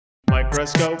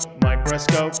Microscope,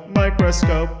 microscope,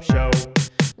 microscope show.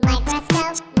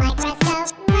 Microscope,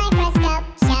 microscope, microscope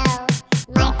show.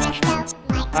 Microscope,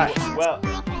 Hi, well,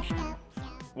 microscope show.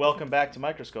 welcome back to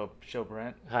Microscope show,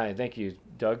 Brent. Hi, thank you,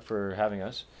 Doug, for having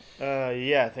us.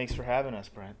 Yeah, thanks for having us,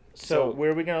 Brent. So, So- where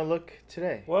are we gonna look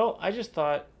today? Well, I just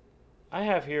thought I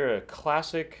have here a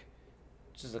classic,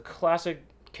 this is a classic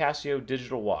Casio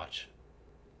digital watch.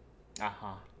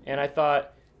 Uh-huh. And I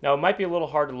thought, now it might be a little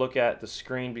hard to look at the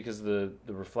screen because of the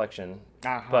reflection,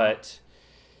 Uh-huh. but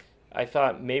I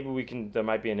thought maybe there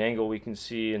might be an angle we can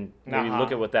see and maybe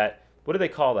look at what do they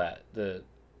call that? The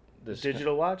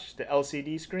Digital watch, the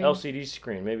LCD screen. LCD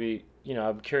screen. Maybe,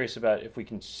 I'm curious about if we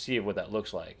can see what that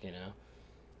looks like,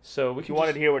 So we If can you wanted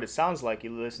just- to hear what it sounds like, you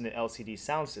listen to LCD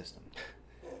sound system.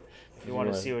 If you want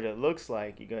to wanna- see what it looks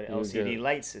like, you go to You LCD go-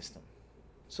 light system.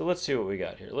 So let's see what we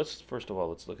got here. First of all,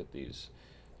 let's look at these.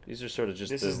 These are sort of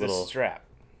just This the is little the strap.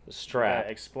 the strap.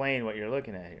 Explain what you're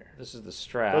looking at here. This is the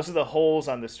strap. Those are the holes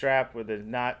on the strap where the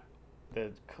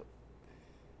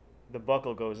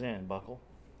buckle goes in. Buckle.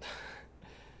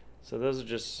 So those are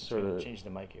just sort of. Change the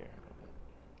mic here.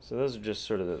 So those are just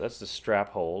sort of that's the strap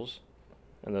holes,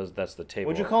 and that's the table.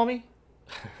 What'd you call me?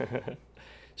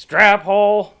 Strap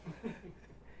hole.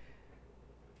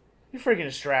 You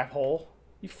freaking strap hole.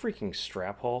 You freaking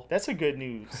strap hole. That's a good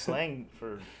new slang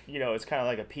for, it's kind of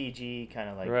like a PG kind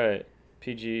of like Right.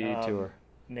 PG tour.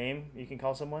 name you can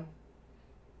call someone.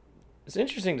 It's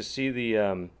interesting to see the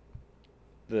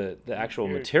actual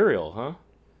You're- material, huh?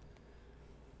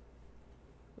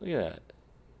 Look at that.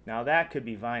 Now that could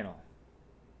be vinyl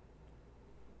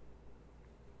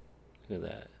Look at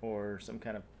that. or some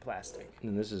kind of plastic.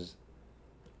 And this is.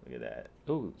 Look at that.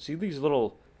 Oh, see these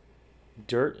little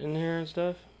dirt in here and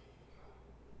stuff.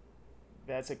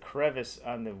 That's a crevice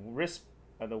on the wrist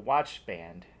of the watch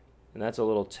band. And that's a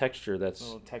little texture A that's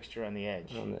little texture on the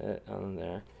edge. on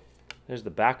there. There's the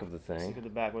back of the Let's look thing. at the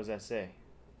back. What does that say?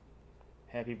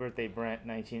 Happy birthday, Brent,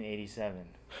 1987.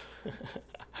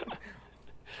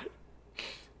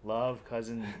 Love,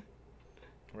 cousin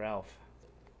Ralph.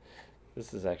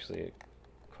 This is actually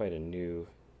quite a new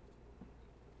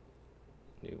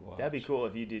watch. That'd be cool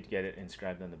if you did get it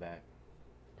inscribed on the back.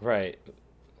 Right.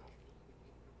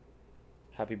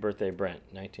 Happy birthday, Brent,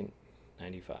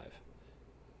 1995.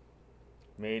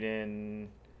 Made in,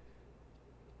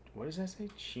 what does that say?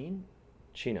 Chino,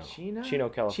 Chino,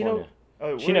 California. Oh,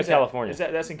 where Chino, is that? California.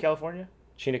 That's in California?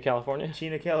 Chino, California.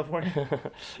 Chino,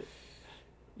 California.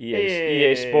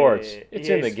 EA Sports. It's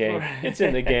EA in the game. Sport. It's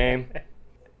in the game.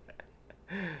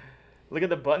 Look at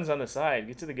the buttons on the side.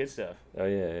 Get to the good stuff. Oh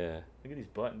yeah. Look at these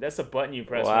buttons. That's the button you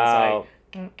press Wow.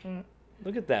 when it's like,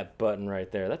 Look at that button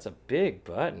right there. That's a big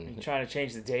button. you're trying to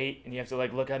change the date, and you have to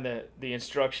look on the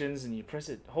instructions, and you press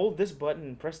it. Hold this button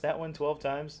and press that one 12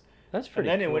 times. That's And pretty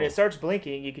then cool. when it starts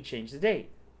blinking, you could change the date.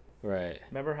 Right.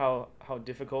 Remember how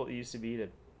difficult it used to be to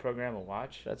program a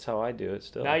watch? That's how I do it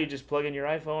still. Now you just plug in your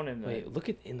iPhone and Wait, look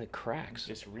at in the it cracks.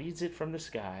 just reads it from the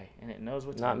sky, and it knows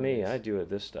what time Not it me. is. I do it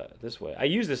this way. I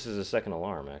use this as a second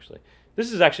alarm, actually.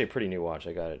 This is actually a pretty new watch.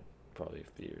 I got it probably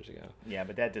a few years ago. Yeah,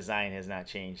 but that design has not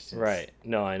changed since. Right.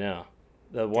 No, I know.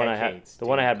 The one Decades,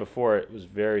 I had dude. before it was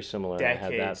very similar. And I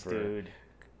had that Decades, for dude.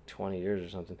 20 years or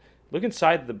something. Look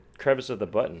inside the crevice of the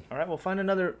button. All right, we'll find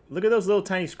another. Look at those little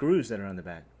tiny screws that are on the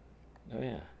back. Oh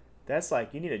yeah. That's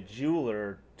like you need a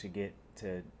jeweler to get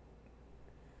to.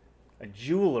 A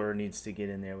jeweler needs to get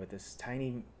in there with this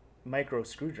tiny micro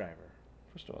screwdriver.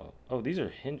 First of all, oh these are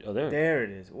hinge. Oh, there. There it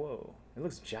is. Whoa, it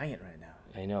looks giant right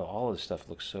now. I know all this stuff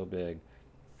looks so big.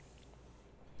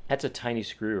 That's a tiny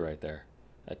screw right there.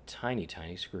 A tiny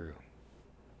screw.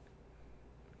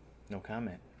 No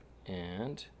comment.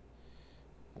 And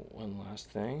one last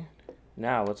thing.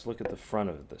 Now let's look at the front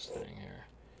of this thing here.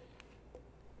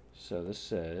 So this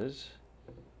says.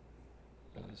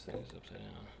 Oh, this thing is upside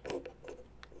down. It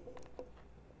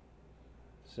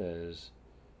says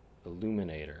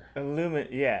Illuminator.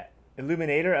 Yeah.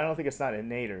 Illuminator? I don't think it's not a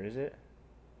nader, is it?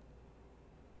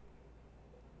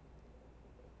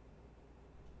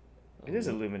 It is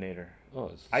Illuminator. Oh,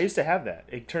 it's, I used to have that.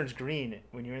 It turns green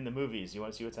when you're in the movies. You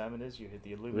want to see what time it is? You hit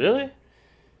the Illuminator. really?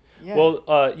 Yeah.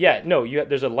 Well, yeah. No,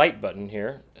 there's a light button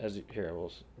here. Actually.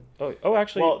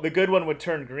 Well, the good one would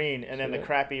turn green, and then See the that?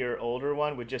 crappier, older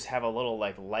one would just have a little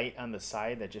light on the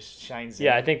side that just shines in.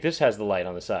 yeah, I think this has the light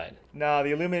on the side. No, the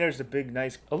Illuminator's a big,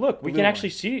 nice. Oh, look, we Blue can one. actually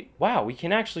see. Wow, we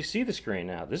can actually see the screen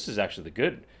now. This is actually the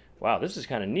good. Wow, this is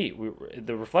kind of neat.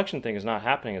 The reflection thing is not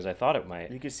happening as I thought it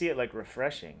might. You can see it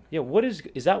refreshing. Yeah,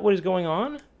 is that what is going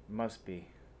on? Must be.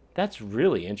 That's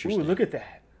really interesting. Ooh, look at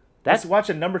that. Let's watch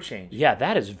a number change. Yeah,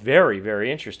 that is very,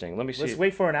 very interesting. Let me see. Let's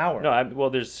wait for an hour. No, well,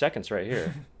 there's seconds right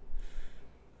here.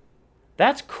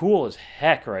 That's cool as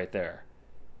heck right there.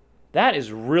 That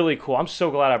is really cool. I'm so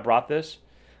glad I brought this.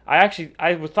 I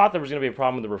thought there was going to be a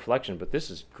problem with the reflection, but this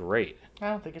is great.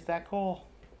 I don't think it's that cool.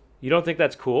 You don't think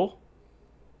that's cool?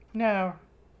 No.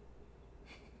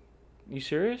 You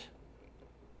serious?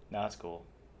 No, it's cool.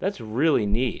 That's really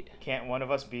neat. Can't one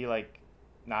of us be like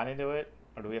not into it,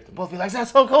 or do we have to both be like, that's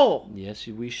so cool? Yes,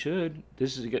 we should.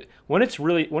 This is good. When it's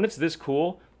this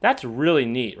cool, that's really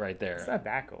neat right there. It's not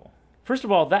that cool. First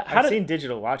of all, I've seen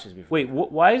digital watches before. Wait,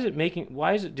 why is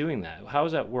it doing that? How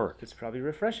does that work? It's probably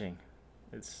refreshing.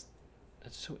 That's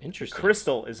so interesting.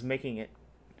 Crystal is making it.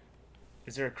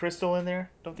 Is there a crystal in there?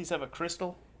 Don't these have a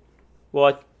crystal?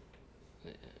 Well,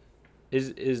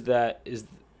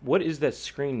 what is that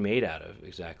screen made out of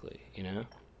exactly? You know,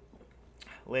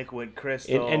 Liquid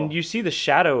crystal. and you see the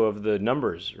shadow of the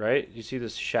numbers, right? You see the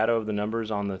shadow of the numbers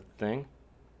on the thing.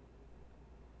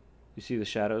 You see the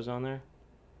shadows on there.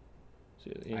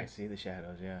 I see the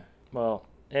shadows. Yeah. Well,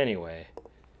 anyway,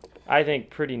 I think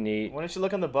pretty neat. Why don't you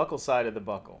look on the buckle side of the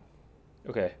buckle?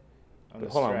 Okay. But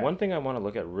hold on. One thing I want to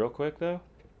look at real quick though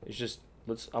is just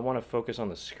I want to focus on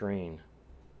the screen.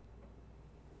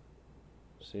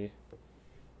 See?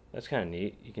 That's kind of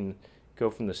neat. You can go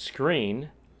from the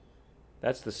screen.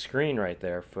 That's the screen right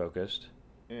there focused.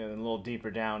 Yeah, and a little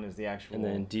deeper down is the actual. And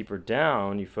then deeper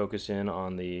down, you focus in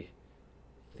on the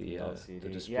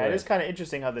display. Yeah, it is kind of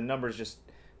interesting how the numbers just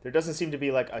there doesn't seem to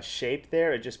be like a shape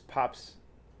there. It just pops.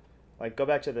 Like go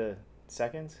back to the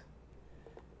seconds.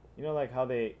 You know, like how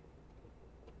they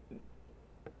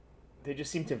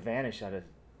just seem to vanish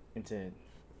into.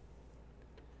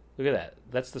 Look at that.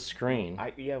 That's the screen.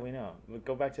 Yeah, we know.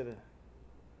 Go back to the.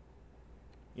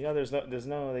 You know, there's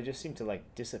no. They just seem to like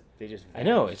They just. Vanish. I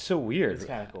know. It's so weird. It's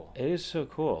kind of cool. It is so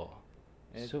cool.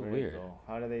 It's so weird. Cool.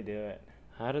 How do they do it?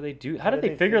 How did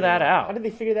they figure that out? How did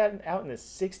they figure that out in the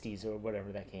 60s or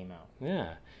whatever that came out?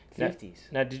 Yeah.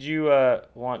 50s. Now did you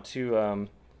want to?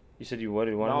 You said you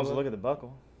wanted to look at the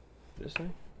buckle. This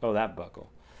thing? Oh, that buckle.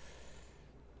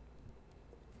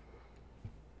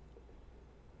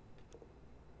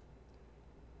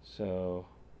 So,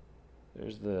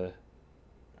 there's the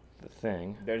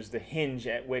thing. There's the hinge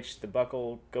at which the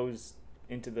buckle goes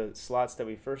into the slots that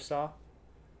we first saw.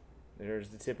 There's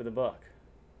the tip of the buck.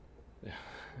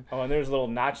 Oh, and there's a little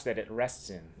notch that it rests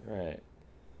in. Right.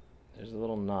 There's a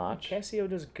little notch. Casio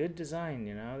does good design,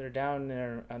 you know. They're down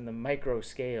there on the micro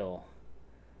scale.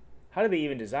 How do they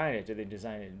even design it? Do they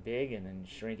design it big and then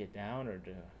shrink it down, or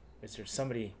is there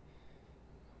somebody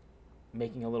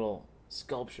making a little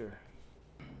sculpture?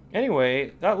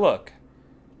 Anyway, look.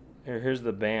 Here's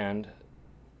the band.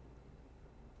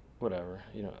 Whatever,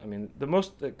 you know. I mean,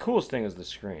 the coolest thing is the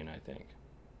screen, I think.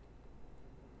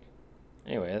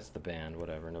 Anyway, that's the band.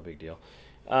 Whatever, no big deal.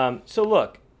 So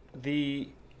look,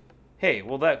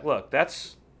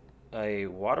 that's a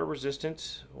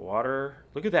water-resistant water.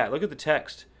 Look at that. Look at the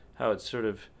text. How it's sort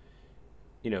of,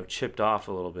 chipped off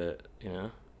a little bit.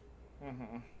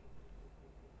 Mm-hmm.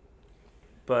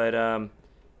 But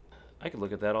I could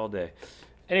look at that all day.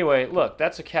 Anyway, look,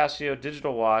 that's a Casio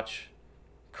digital watch,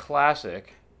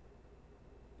 classic.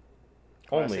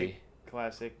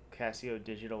 Classic Casio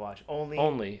digital watch.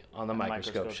 Only on the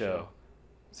Microscope show.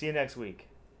 See you next week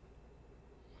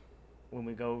when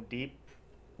we go deep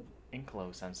and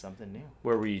close on something new.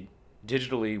 Where we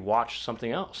digitally watch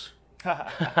something else.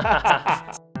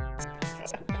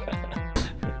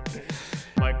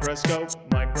 Microscope,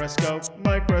 Microscope,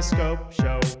 Microscope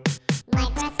show.